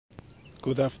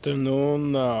Good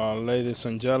afternoon, ladies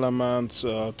and gentlemen.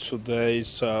 Today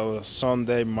is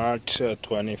Sunday, March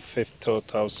 25th,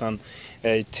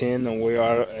 2018. We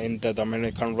are in the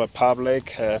Dominican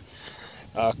Republic, a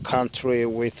country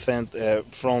within,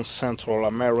 from Central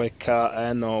America,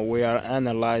 and we are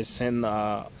analyzing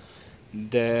the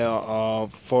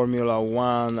Formula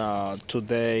One.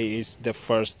 Today is the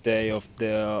first day of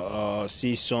the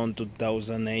season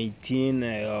 2018.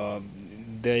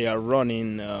 They are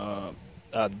running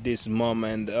at this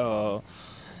moment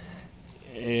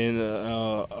in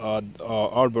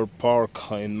Albert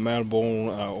Park in Melbourne,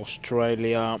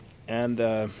 Australia, and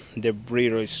the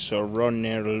British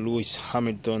runner Lewis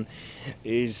Hamilton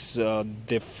is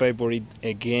the favorite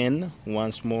again,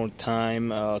 once more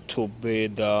time, to be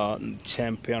the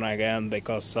champion again,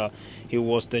 because he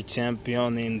was the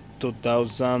champion in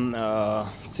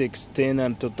 2016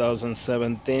 and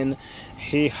 2017.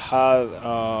 He had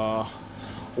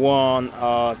won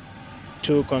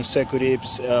two consecutive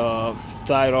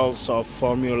titles of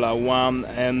Formula One,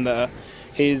 and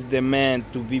he's the man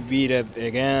to be beaten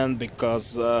again,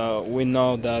 because we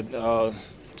know that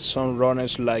some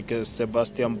runners like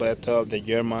Sebastian Vettel, the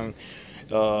German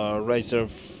racer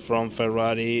from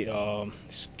Ferrari,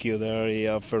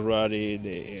 Scuderia Ferrari,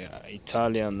 the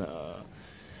Italian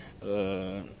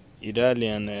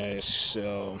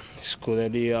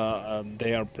Scuderia,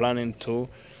 they are planning to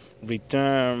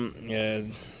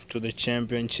return to the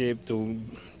championship to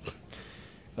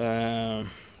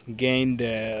gain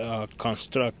the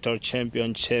constructor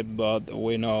championship, but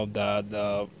we know that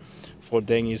for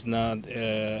them is not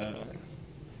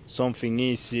something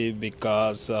easy,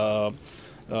 because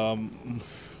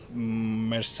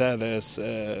Mercedes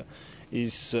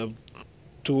is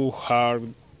too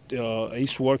hard,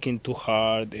 is working too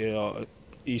hard,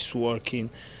 is working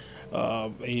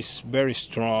is very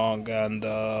strong, and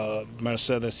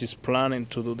Mercedes is planning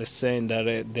to do the same that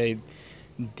they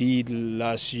did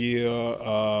last year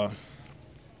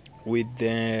with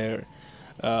their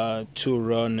two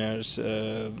runners.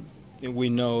 We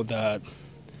know that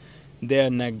they are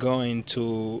not going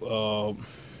to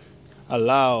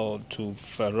allow to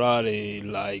Ferrari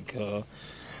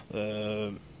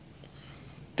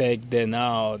take them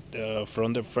out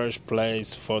from the first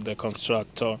place for the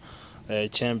constructor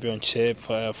championship.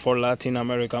 For Latin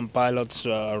American pilots,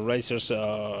 racers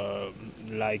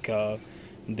like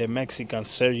the Mexican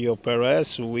Sergio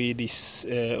Perez, we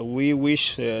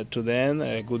wish to them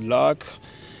good luck.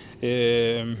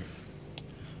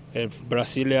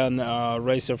 Brazilian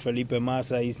racer Felipe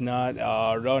Massa is not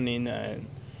running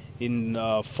in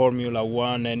Formula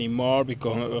One anymore,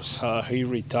 because he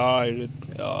retired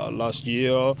last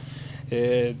year.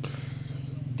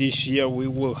 This year we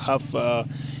will have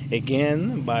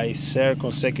again, by third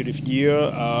consecutive year,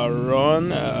 a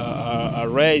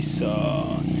race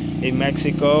in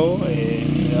Mexico.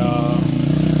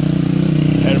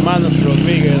 Hermanos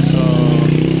Rodriguez,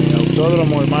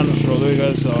 Autódromo Hermanos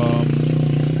Rodriguez.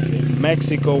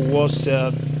 Mexico was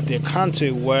the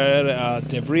country where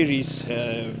the British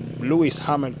Lewis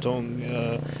Hamilton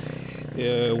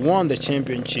won the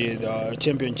championship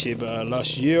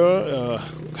last year.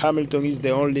 Hamilton is the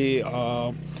only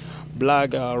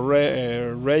black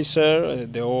racer.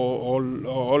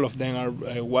 All of them are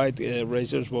white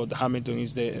racers, but Hamilton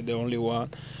is the only one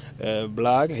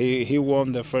black. He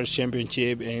won the first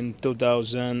championship in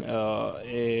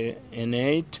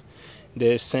 2008,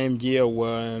 the same year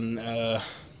when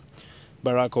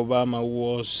Barack Obama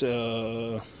was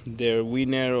the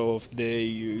winner of the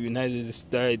United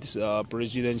States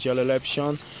presidential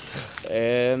election,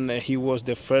 and he was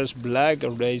the first black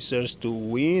racer to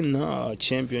win a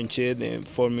championship in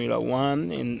Formula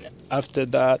One. And after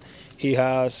that, he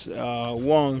has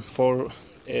won 4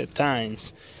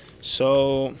 times.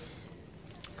 So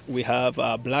we have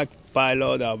a black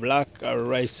pilot, a black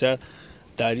racer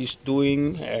that is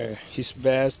doing his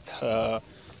best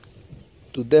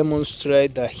to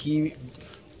demonstrate that he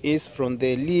is from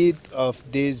the elite of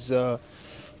this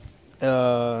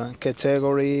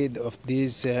category, of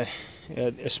this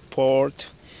sport,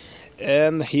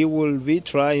 and he will be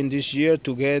trying this year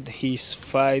to get his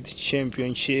 5th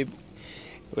championship.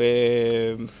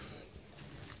 The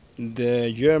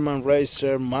German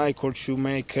racer Michael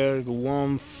Schumacher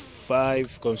won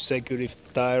 5 consecutive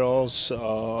titles,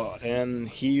 and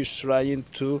he is trying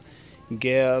to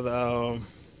get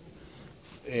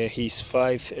his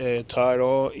 5th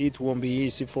title. It won't be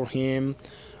easy for him,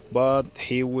 but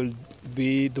he will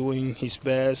be doing his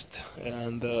best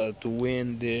and to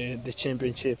win the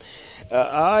championship.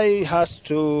 I has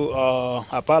to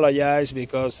apologize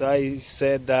because I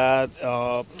said that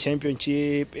champion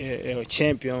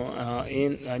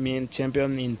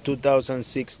in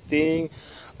 2016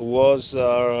 was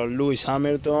Lewis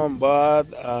Hamilton,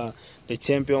 but the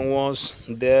champion was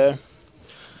the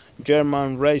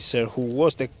German racer who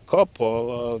was the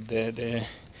couple of the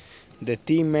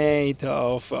teammate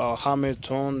of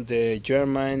Hamilton, the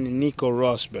German Nico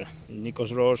Rosberg. Nico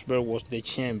Rosberg was the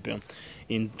champion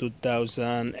in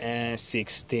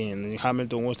 2016.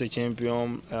 Hamilton was the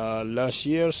champion last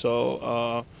year,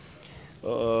 so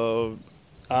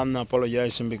I'm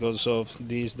apologizing because of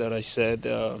this that I said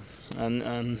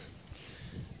and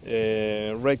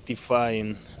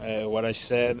rectifying what I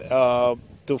said.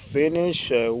 To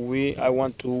finish, I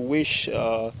want to wish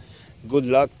good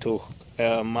luck to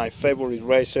my favorite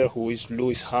racer, who is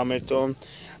Lewis Hamilton.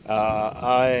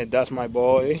 That's my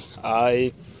boy.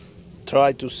 I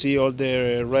try to see all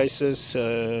the races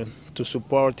to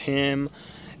support him.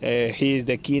 He is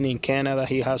the king in Canada.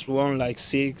 He has won like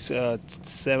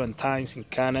 7 times in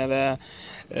Canada.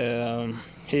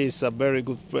 He's a very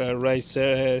good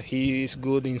racer. He is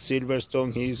good in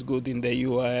Silverstone. He is good in the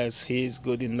U.S. He is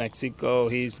good in Mexico.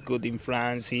 He is good in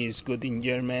France. He is good in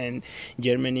Germany.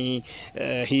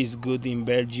 He is good in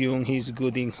Belgium. He is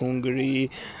good in Hungary.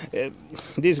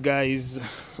 This guy is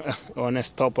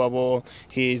unstoppable.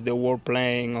 He is the world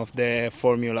playing of the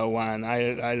Formula One.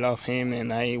 I love him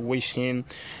and I wish him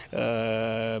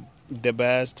the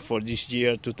best for this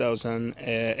year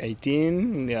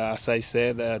 2018. As I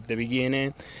said at the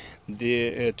beginning,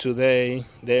 today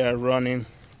they are running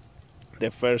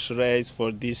the first race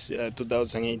for this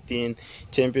 2018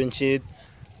 championship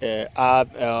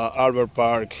at Albert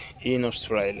Park in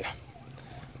Australia.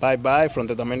 Bye bye from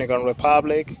the Dominican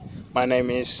Republic. My name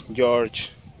is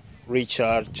George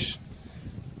Richard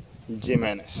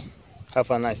Jimenez.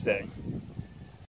 Have a nice day.